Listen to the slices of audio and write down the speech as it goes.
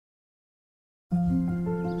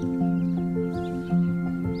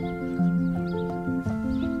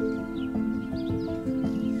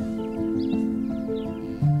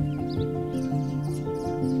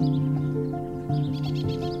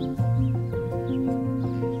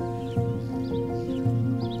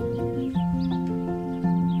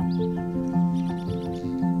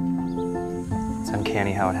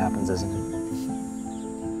uncanny how it happens, isn't it?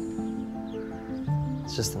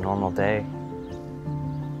 It's just a normal day.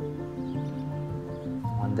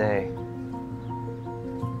 One day.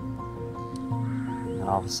 And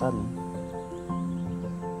all of a sudden,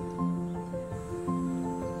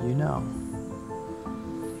 you know.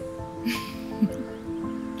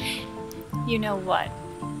 You know what?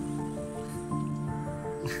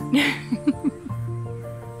 Here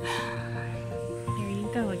you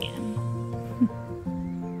go again.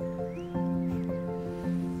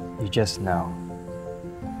 You just know.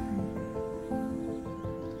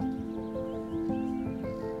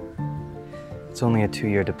 It's only a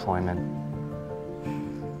 2-year deployment.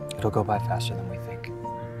 It'll go by faster than we think.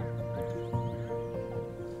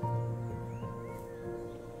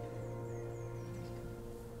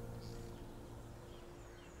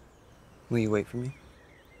 Will you wait for me?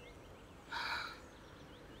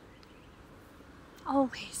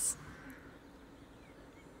 Always.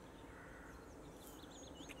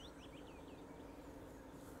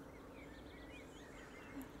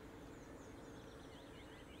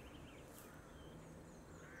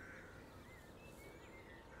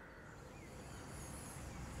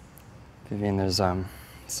 Vivian, there's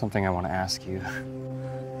something I want to ask you.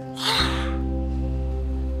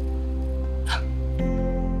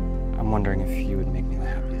 I'm wondering if you would make me the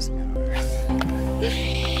happiest man on earth.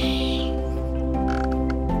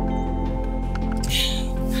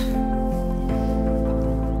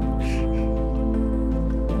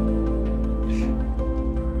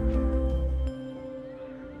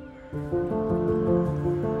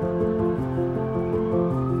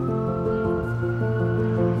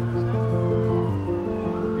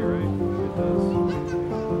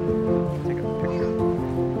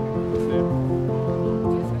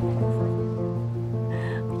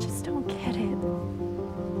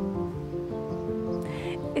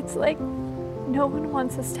 It's like no one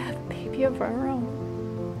wants us to have a baby of our own.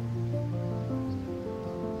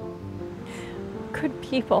 Good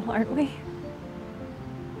people, aren't we?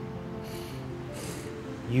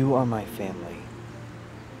 You are my family.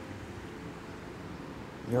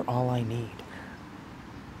 You're all I need.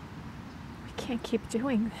 We can't keep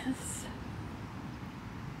doing this.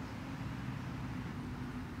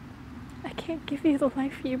 I can't give you the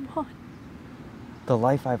life you want. The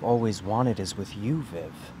life I've always wanted is with you,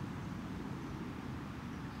 Viv.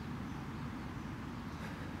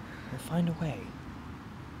 We'll find a way.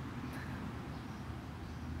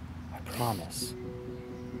 I promise.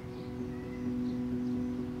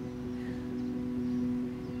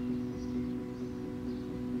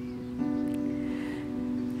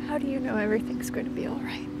 How do you know everything's going to be all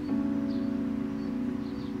right?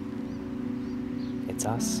 It's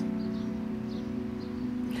us.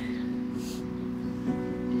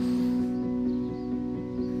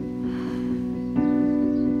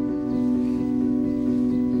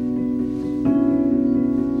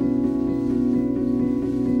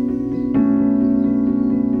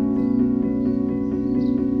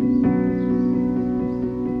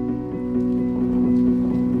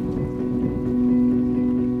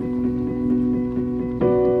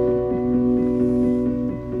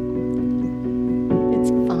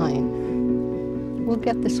 We'll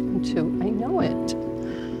get this one too. I know it.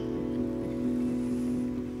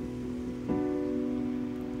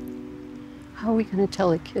 How are we going to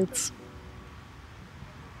tell the kids?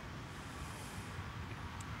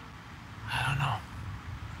 I don't know.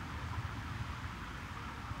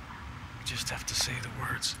 We just have to say the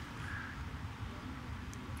words.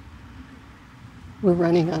 We're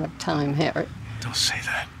running out of time, Harry. Don't say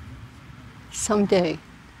that. Someday,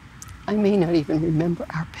 I may not even remember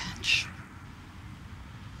our bench.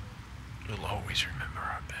 You'll always remember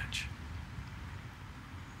our bench.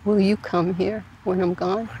 Will you come here when I'm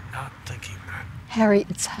gone? I'm not thinking that. Harry,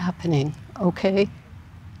 it's happening, okay?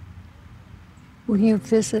 Will you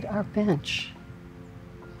visit our bench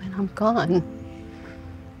when I'm gone?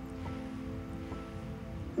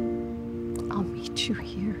 I'll meet you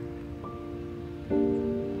here.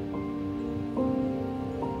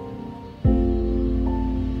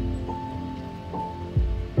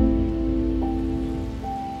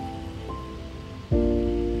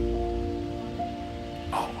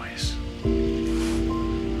 Always.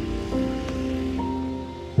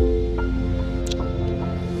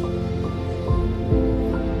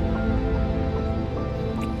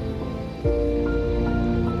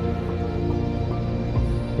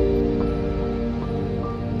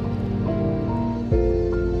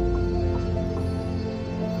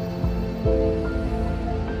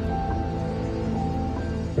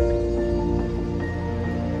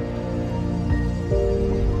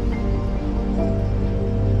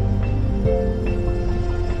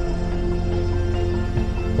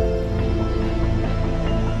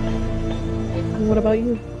 about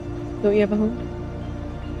you? Don't you have a home?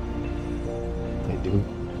 I do.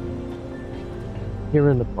 Here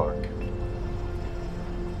in the park.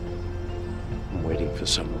 I'm waiting for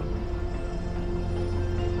someone.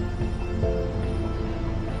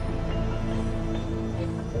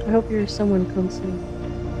 I hope your someone comes soon.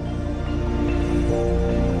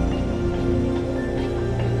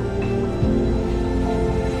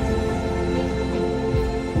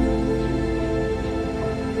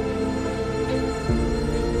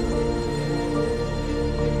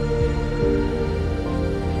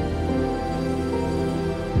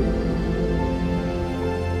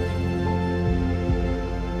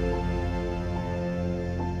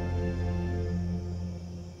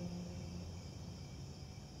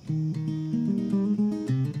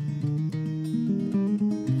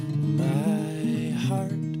 My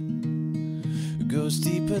heart goes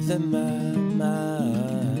deeper than my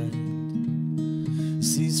mind,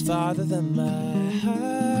 sees farther than my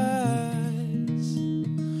eyes.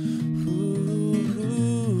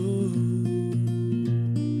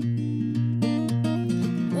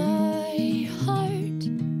 My heart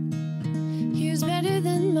hears better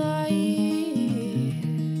than my ears,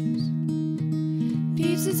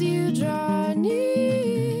 beats as you draw near.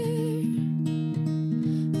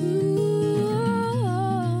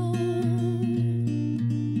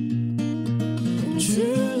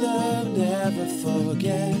 True love never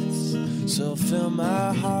forgets, so fill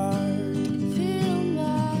my heart,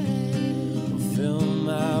 fill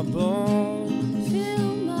my bones,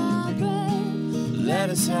 Fill my breath. let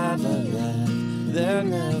us have a laugh they'll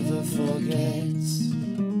never forget.